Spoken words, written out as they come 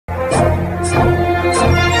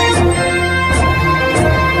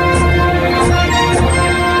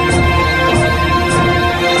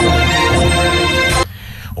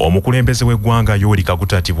omukulembeze w'eggwanga Yoweri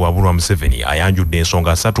Kaguta Tibuhaburwa Museveni ayanjudde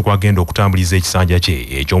ensonga 3 kwagenda okutambuliza ekisanja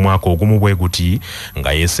kye eky'omwaka ogumu bwe guti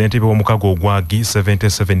nga ye ssentebe w'omukago ogwa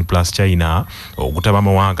G77+CHINA ogutaba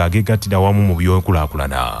amawanga ageegattira wamu mu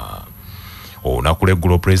by'enkulaakulana. Olunaku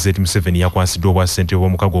lw'eggulo Pulezidenti Museveni yakwasiddwa obwa ssentebe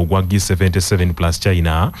w'omukago ogwa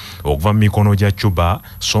G77+CHINA okuva mu mikono gya Cuba,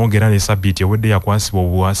 so ng'era ne Sabbiiti ewedde yakwasibwa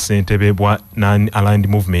obwa ssentebe bwa Non-Aligned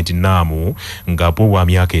Movement NAMU nga bwo bwa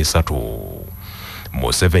myaka 3.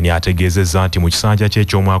 Museveni ategeezezza nti mu kisanja kye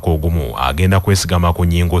eky'omwaka ogumu agenda kwesigama ku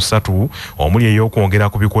nnyingo 3 omuli ey'okwongera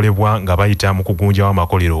ku bikolebwa nga bayita mu kugunjawo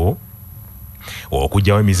amakolero,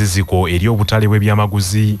 okuggyawo emiziziko eri obutale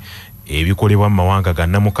bw'ebyamaguzi ebikolebwa mu mawanga ga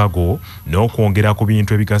namukago n'okwongera ku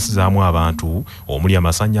bintu ebigasizaamu abantu omuli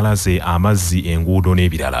amasannyalaze, amazzi, enguudo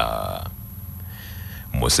n'ebirala.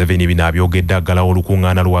 Museveni bino abyogedde aggalawo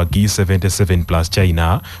olukuŋŋaana lwa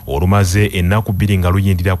G77+CHINA olumaze ennaku 2 nga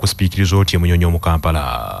luyindira ku sipiikirizo oti Munyonyo mu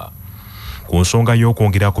Kampala. Ku nsonga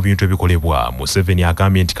y'okwongera ku bintu ebikolebwa, Museveni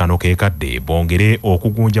agambye nti kano keekadde bongere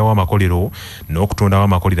okugunjawo amakolero n'okutondawo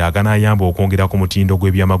amakolero aganaayamba okwongera ku mutindo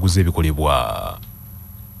gw'ebyamaguzi ebikolebwa.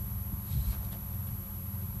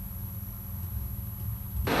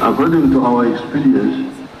 According to our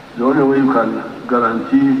experience, the only way you can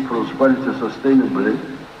guarantee prosperity sustainably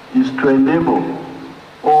is to enable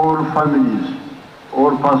all families,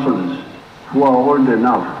 all persons who are old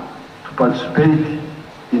enough to participate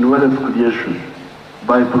in wealth creation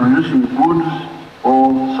by producing goods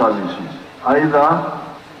or services, either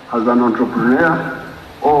as an entrepreneur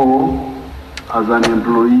or as an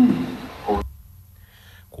employee.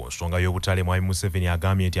 Ku nsonga y'obutale, Mwami Museveni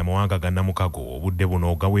agambye nti amawanga ga namukago obudde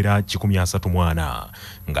buno gawera 134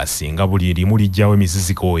 nga singa buli limu lijjawo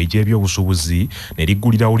emiziziko egy'ebyobusuubuzi ne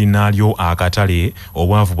liggulirawo linnaalyo akatale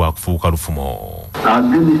obwavu bwakufuuka lufumo. I've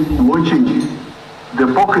been watching the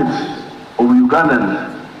pockets of Ugandans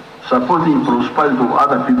supporting prosperity of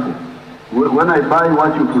other people. When I buy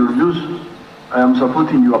what you produce, I am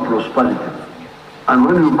supporting your prosperity. And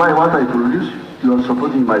when you buy what I produce, you are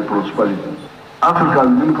supporting my prosperity. Africa has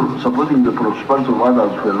been supporting the prosperity of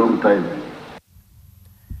others for a long time.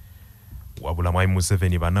 Wabula Mwami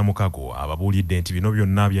Museveni bannamukago ababuulidde nti bino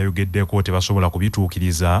byonna byayogeddeko tebasobola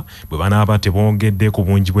kubituukiriza bwe banaaba tebongedde ku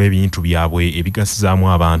bungi bw'ebintu byabwe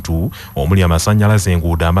ebigasizaamu abantu omuli amasannyalaze,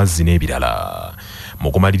 enguudo, amazzi n'ebirala.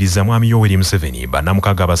 Mu kumaliriza, Mwami Yoweri Museveni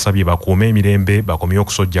bannamukago abasabye bakuume emirembe, bakomye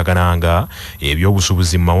okusojjagananga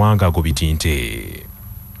ebyobusuubuzi mu mawanga ago bitinte.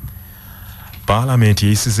 Parliament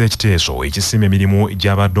yeyisiza ekiteeso ekisima emirimu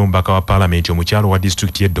gy'abadde omubaka wa Parliament omukyalo wa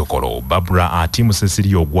disitulikiti y'Eddokolo Barbara Atimu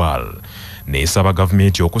Cecilia Ogwal n'esaba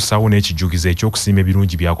gavumenti okussaawo n'ekijjukizo eky'okusiima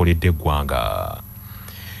ebirungi byakoledde eggwanga.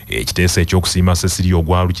 Ekiteeso eky'okusiima Cecilia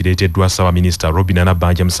Ogwal kireeteddwa Ssaabaminisita Robinah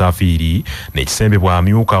Nabbanja Musafiri n'ekisembebwa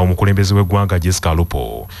amyuka omukulembeze w'eggwanga Jessica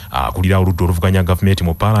Lupo, akulira oludda oluvuganya gavumenti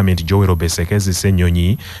mu Parliament Joel Besekezi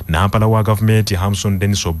Ssenyonyi, nampala wa gavumenti Hamson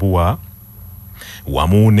Dennis Obuwa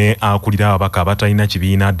wamu ne akulira ababaka abatalina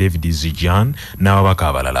kibiina David Zijan n'ababaka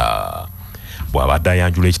abalala. Bw'abadde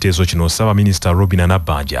ayanjula ekiteeso kino, Ssaabaminisita Robinah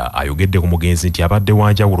Nabbanja ayogedde ku mugenzi nti abadde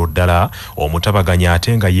wanjawulo ddala omutabaganya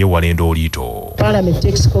ate nga yeewala endooliito. Parliament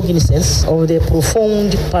takes cognizance of the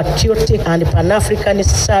profound patriotic and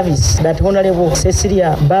Pan-Africanist service that Honorable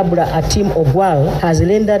Cecilia Barbara Atimu Ogwal has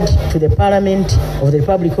rendered to the Parliament of the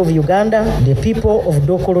Republic of Uganda, the people of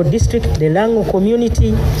Dokolo District, the Lango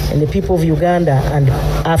community, and the people of Uganda and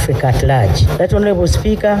Africa at large. That Honorable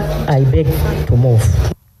Speaker, I beg to move.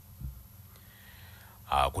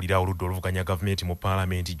 Akulira oludda oluvuganya gavumenti mu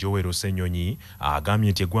Parliament Joel Ssenyonyi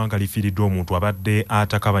agambye nti eggwanga lifiiriddwe omuntu abadde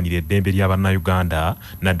atakabanira eddembe ly'Abannayuganda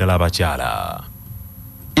naddala abakyala.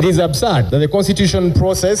 It is absurd that the constitution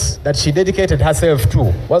process that she dedicated herself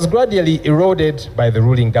to was gradually eroded by the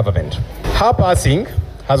ruling government. Her passing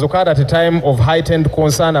has occurred at a time of heightened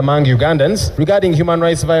concern among Ugandans regarding human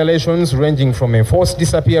rights violations ranging from enforced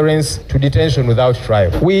disappearance to detention without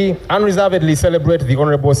trial. We unreservedly celebrate the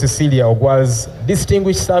Honorable Cecilia Ogwal's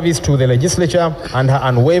distinguished service to the legislature and her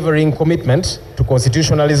unwavering commitment to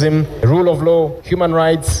constitutionalism, the rule of law, human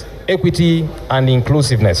rights, equity and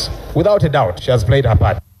inclusiveness. Without a doubt, she has played her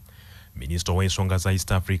part. Minister w'ensonga za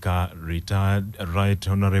East Africa retired Right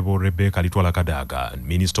Honorable Rebecca Litwala Kadaga,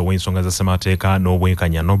 Minister w'ensonga za Ssemateeka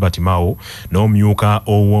n'obwenkanya Norbert Mao, n'omumyuka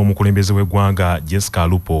ow'omukulembeze w'eggwanga Jessica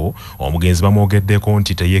Lupo, omugenzi bamwogeddeko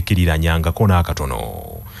nti teyeekkiriranyangako n'akatono.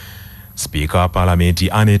 Speaker wa Parliament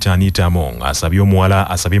Anita Among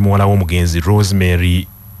asabye muwala w'omugenzi Rosemary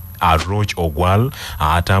Arroch Ogwal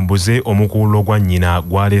atambuze omukuulo gwa nnyina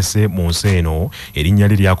gwalese mu nsi eno erinnya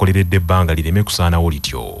lye lyakoleredde ebbanga lireme kusaanawo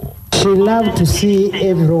lityo. She loved to see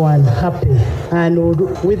everyone happy and would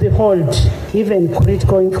withhold even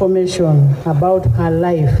critical information about her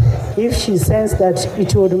life if she sensed that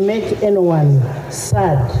it would make anyone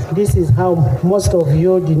sad. This is how most of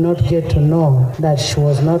you did not get to know that she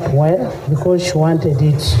was not well, because she wanted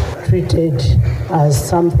it treated as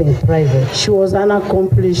something private. She was an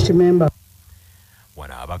accomplished member.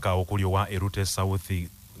 Wanabaka okuliowa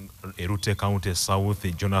Erute County South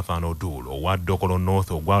Jonathan Odul owa Dokolo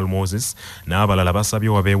North ogwa Moses n'abalala basabye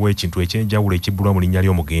wabeewo ekintu ekyenjawulo ekibbulwa mu linnya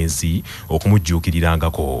ly'omugenzi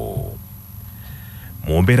okumujjuukirirangako.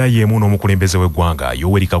 Mu mbeera y'emu n'omukulembeze w'eggwanga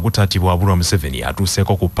Yoweri Kaguta Atiibwa Museveni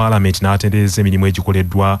atuuseeko ku Parliament n'atendereza emirimu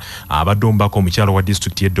egikoleddwa abadde omubaka omukyalo wa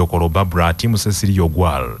disitulikiti y'Eddokolo Barbara Atimu Cecilia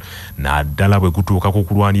Ogwal naddala bwe gutuuka ku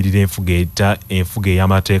kulwanirira enfuga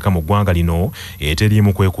ey'amateeka mu ggwanga lino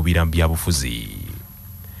eteriimu kwekubira mu byabufuzi.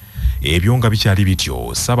 Ebyo nga bikyali bityo,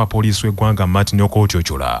 Ssaabapoliisi w'eggwanga Martin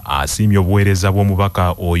Okotyotyola asiimye obuweereza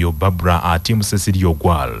bw'omubaka oyo Barbara Atimu Cecilia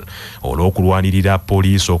Ogwal olw'okulwanirira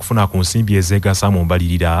poliisi okufuna ku nsimbi ezeegasa mu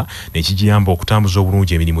mbalirira ne kigiyamba okutambuza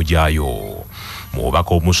obulungi emirimu gyayo. Mu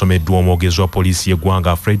bubaka obusomeddwa omwogezi wa poliisi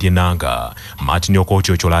y'eggwanga Fred Enanga, Martin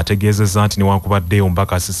Okotyotyola ategeezezza nti newankubadde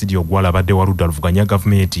omubaka Cecilia Ogwal abadde waludda luvuganya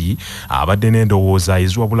gavumenti, abadde n'endowooza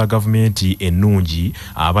eziwabula gavumenti ennungi,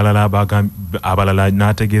 abalala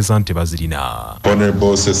n'ategeeza nti bazirina.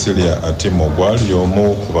 Honorable Cecilia Atimu Ogwal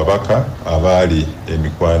y'omu ku babaka abaali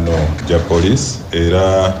emikwano gya poliisi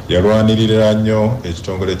era yalwanirira nnyo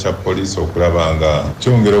ekitongole kya poliisi okulaba nga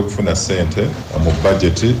kyongera okufuna ssente mu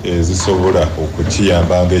bajeti ezisobola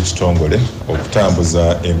okukiyambanga ekitongole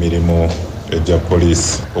okutambuza emirimu egya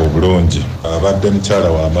poliisi obulungi. Abadde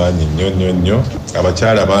mukyala w'amaanyi nnyo.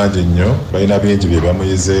 Abakyala bangi nnyo balina bingi bye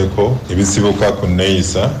bamuyizeeko ebisibuka ku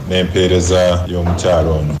nneeyisa n'empeereza y'omukyala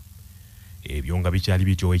ono. Ebyo nga bikyali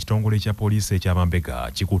bityo, ekitongole kya poliisi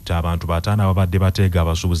eky'Abambega kikutte abantu bataano ababadde bateega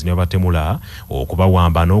abasuubuzi ne babatemula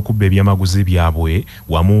okubawamba n'okubba ebyamaguzi byabwe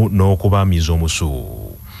wamu n'okubamiza omusu.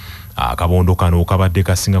 Akabondo kano kabadde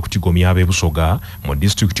kasinga ku kigomya ab'e Busoga mu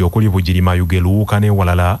disitulikiti okuli Bugirima, Yugeruuka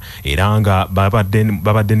n'ewalala, era nga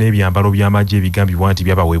babadde n'ebyambalo by'amagye ebigambibwa nti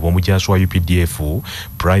byabaweebwa omujaasi wa UPDF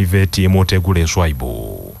Private Motegule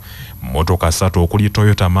Swaibu. Mmotoka 3 okuli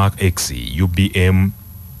Toyota Mark X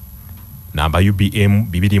namba UBM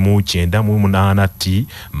 298T,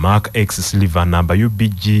 Mark X Silver namba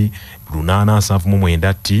UBG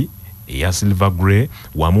 879T eya Silver Grey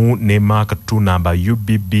wamu ne Mark 2 namba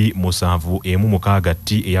UBB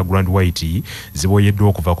 716T eya Grand White ziboyeddwa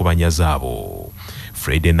okuva ku banyazaabo.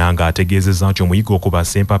 Fred Enanga ategeezezza nti omuyigo okuba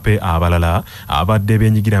Sempape abalala abadde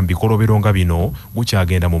beenyigira mu bikolobero nga bino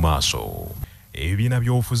gukyagenda mu maaso. Ebibiina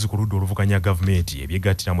by'obufuzi ku ludda oluvuganya gavumenti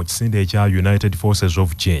ebyegattira mu kisinde ekya United Forces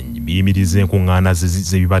of Change biyimiriza enkuŋŋaana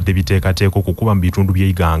z'ebibadde biteekateeka okukuba mu bitundu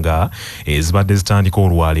by'eiganga ezibadde zitandika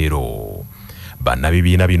olwaleero.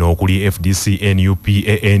 Bannabibiina bino okuli FDC, NUP,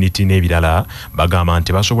 ANT n'ebirala bagamba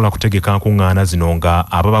nti basobola kutegeka nkuŋŋaana zino nga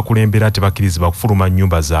ababakulembera tebakkirizibwa kufuluma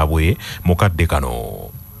nnyumba zaabwe mu kadde kano.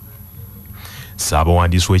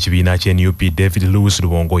 Ssaabawandiisi w'ekibiina ky'NUP David Lewis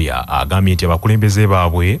Lubongoya agambye nti abakulembeze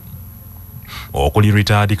baabwe okuli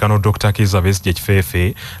retired Colonel Dr. Kizza Besigye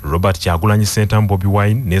Kifeefe, Robert Kyagulanyi Ssentamu Bobi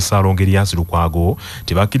Wine ne Ssaalongo Erias Lukwago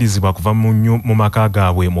tebakkirizibwa kuva mu maka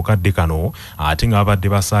gaabwe mu kadde kano ate nga babadde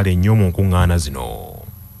basaala ennyo mu nkuŋŋaana zino.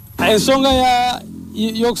 Ensonga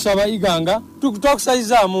y'okusaba iganga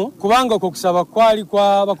twakusalizaamu kubanga okwo kusaba kwali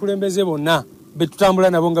kwa bakulembeze bonna be tutambula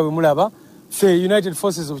nabo nga bwe mulaba ffe United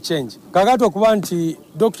Forces of Change. Kakati okuba nti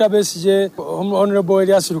Dr. Besigye, Honorable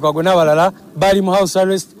Erias Lukwago n'abalala bali mu house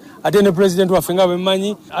arrest, ate ne president waffe nga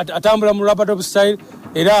bwemanyi atambula mu laptop style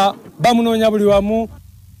era bamunoonya buli wamu.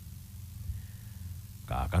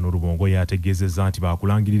 Kaakano Lubongoya ategeezezza nti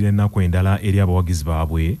baakulangirira ennaku endala eri abawagizi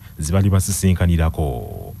baabwe zibali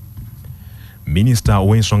basisinkanirako. Minisita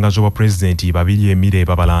ow'ensonga z'obwapulezidenti Babirye Emile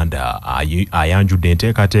Babalanda ayanjudde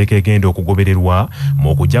enteekateeka egenda okugobererwa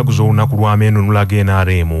mu kujaguza olunaku lw'ameenunula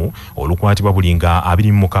g'NRM olukwatibwa buli nga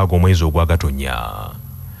 26 omwezi ogwa Gatonnya.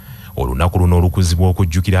 Olunaku luno olukuzibwa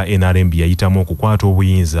okujjukira NRM bye yayitamu okukwata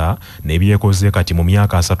obuyinza n'ebyekoze kati mu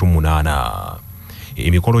myaka 38.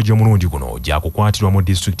 Emikolo gy'omulundi guno gyakukwatirwa mu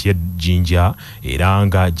disitulikiti y'e Jinja era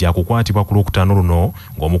nga gyakukwatibwa ku Lwokutaano luno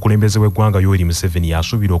ng'omukulembeze w'eggwanga Yoweri Museveni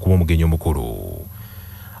yasuubira okuba omugenyi omukulu.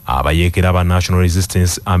 Abayeekera ba National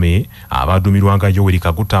Resistance Army abaduumirwanga Yoweri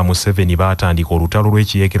Kaguta Museveni baatandika olutalo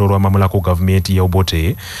lw'ekiyeekero olwamamulako gavumenti ya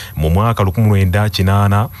Obote mu mwaka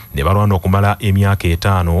 1980 ne balwana okumala emyaka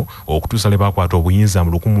 5 okutuusa lwe baakwata obuyinza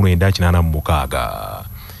mu 1986.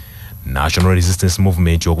 National Resistance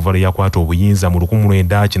Movement okuva lwe yakwata obuyinza mu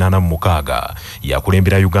 1986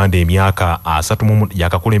 yakulembera Uganda emyaka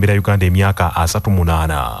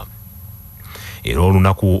 38. Era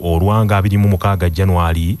olunaku olwanga 26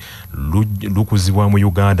 January lukuzibwa mu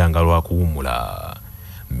Uganda nga lwakuwumula.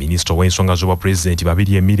 Minister w'ensonga z'obwa President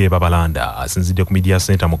babiri Emile Babalanda asinzidde ku Media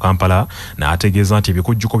Center mu Kampala n'ategeeza nti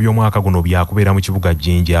ebikujjuko by'omwaka guno byakubeera mu kibuga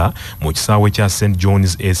Jinja mu kisaawe kya St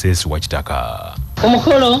John's SS Wakitaka.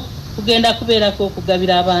 Omukolo kugenda kubeerako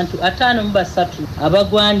okugabira abantu 53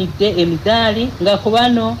 abagwanidde emidaali nga ku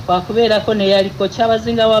bano kwakubeerako ne yaliko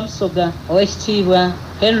Kyabazinga wa Busoga Owekitiibwa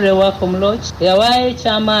Henry Wakomlodge eyawaayo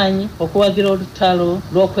ekyamaanyi okuwagira olutalo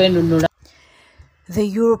lw'okwenunula. The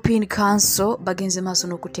European Council bagenze maaso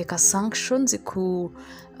n'okuteeka sanctions ku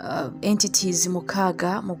entities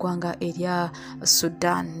mukaaga mu ggwanga erya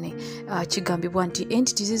Sudan. Kigambibwa nti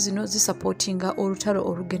entities zino zisupportinga olutalo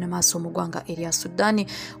olugenda maaso mu ggwanga erya Sudan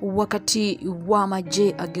wakati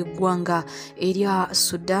w'amagye ag'eggwanga erya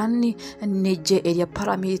Sudan n'eggye erya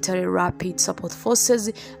Paramilitary Rapid Support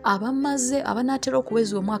Forces abanaatera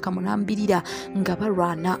okuweza omwaka mulambirira nga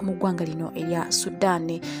balwana mu ggwanga lino erya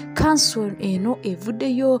Sudan. Council eno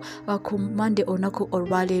evuddeyo ku Monday olunaku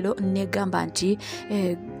olwaleero negamba nti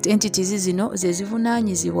entities zino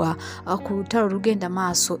zezivunaanyizibwa ku lutalo lugenda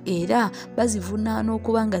maaso era bazivunaana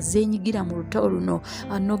okuba nga zeenyigira mu lutalo luno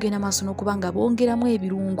n'ogenda maaso n'okuba nga bongeramu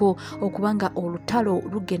ebirungo okuba nga olutalo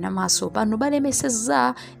lugenda maaso. Bano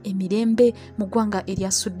balemesezza emirembe mu ggwanga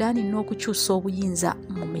erya Sudan n'okukyusa obuyinza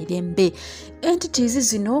mu mirembe. Entities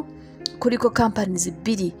zino kuliko companies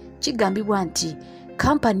bbiri. Kigambibwa nti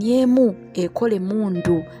kampani emu ekole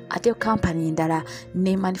mundu ate kampani endala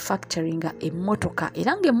ne manufacturing emmotoka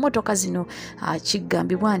era ng'emmotoka zino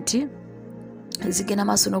kigambibwa nti zigenda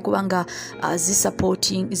maaso n'okuba nga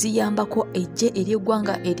ziyambako eggye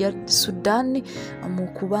ery'eggwanga erya Sudan mu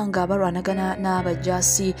kuba nga balwanagana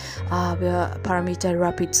n'abajaasi Paramilitary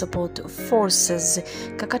Rapid Support Forces.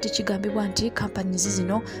 Kakati kigambibwa nti companies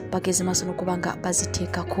zino bageze maaso n'okuba nga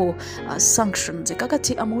baziteekako sanctions.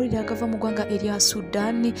 Kakati amawulire agava mu ggwanga erya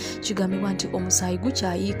Sudan kigambibwa nti omusaayi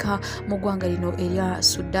gukyayiika mu ggwanga lino erya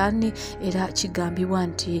Sudan era kigambibwa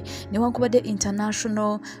nti newankubadde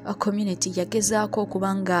international community yageza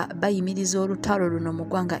kubanga bayimiriza olutalo luno mu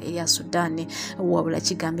ggwanga erya Sudan wabula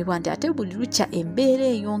kigambibwa nti ate buli lukya embeera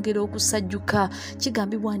eyongera okusajjuka.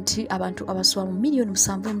 Kigambibwa nti abantu abasoba mu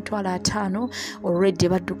 7,500,000 already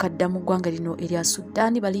badduka dda mu ggwanga lino erya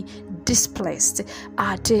Sudan bali displaced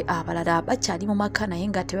ate abalala bakyali mu maka naye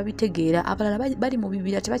nga tebabitegeera. Abalala bali mu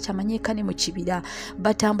bibira tebakyamanyiika ne mu kibira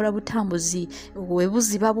batambula butambuzi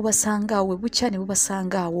webuziba bubasangaawo webukya ne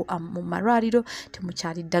bubasangaawo mu malwaliro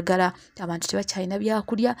temukyali ddagala abantu tebakyalina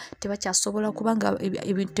byakulya tebakyasobola kubanga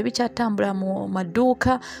ebintu tebikyatambula mu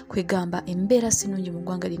maduuka kwegamba embeera sinungi mu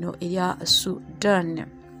ggwanga lino erya Sudan.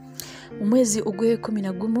 Omwezi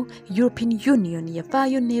ogw'e11 European Union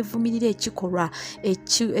yavaayo neevumirira ekikolwa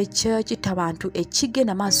eky'ekitabantu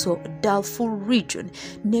ekigenda maaso Darfur region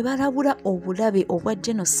ne balabula obulabe obwa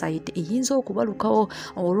genocide eyinza okubalukawo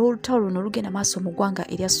olw'olutalo luno olugenda maaso mu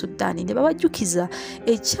ggwanga erya Sudan ne babajjukiza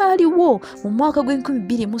ekyaliwo mu mwaka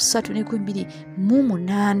gw'2003 ne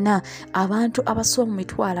 2008 abantu abasoba mu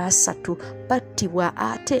 300 battibwa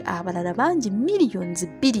ate abalala bangi millions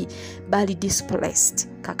 2 bali displaced.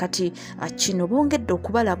 Kakati kino bongedde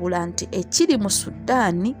okubalabula nti ekiri mu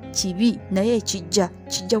Sudan kibi naye ekijja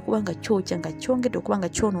kubanga kyokya nga kyongedde okubanga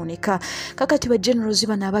kyonooneka. Kakati ba generals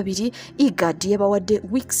bano ababiri IGAD yabawadde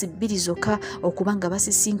weeks 2 zokka okubanga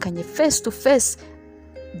basisinkanye face to face.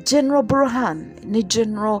 General Burhan ne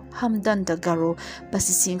General Hamdan Dagalo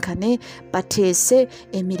basisinkane bateese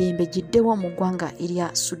emirembe giddewo mu ggwanga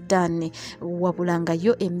erya Sudan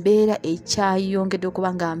wabulangayo embeera ekyayongedde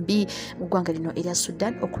okubanga mbi mu ggwanga lino erya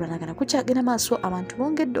Sudan. Okulwanagana kukyagenda maaso abantu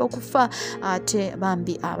bongedde okufa ate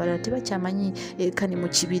bambi abalala tebakyamanyi kani mu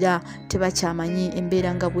kibira tebakyamanyi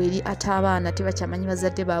embeera nga bweri ate abaana tebakyamanyi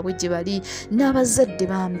bazadde baabwe gye bali n'abazadde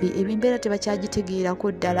bambi ebimbeera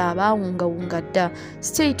tebakyagitegeerako ddala abaawungawunga dda.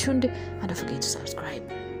 Stay tuned and don't forget to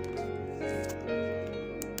subscribe.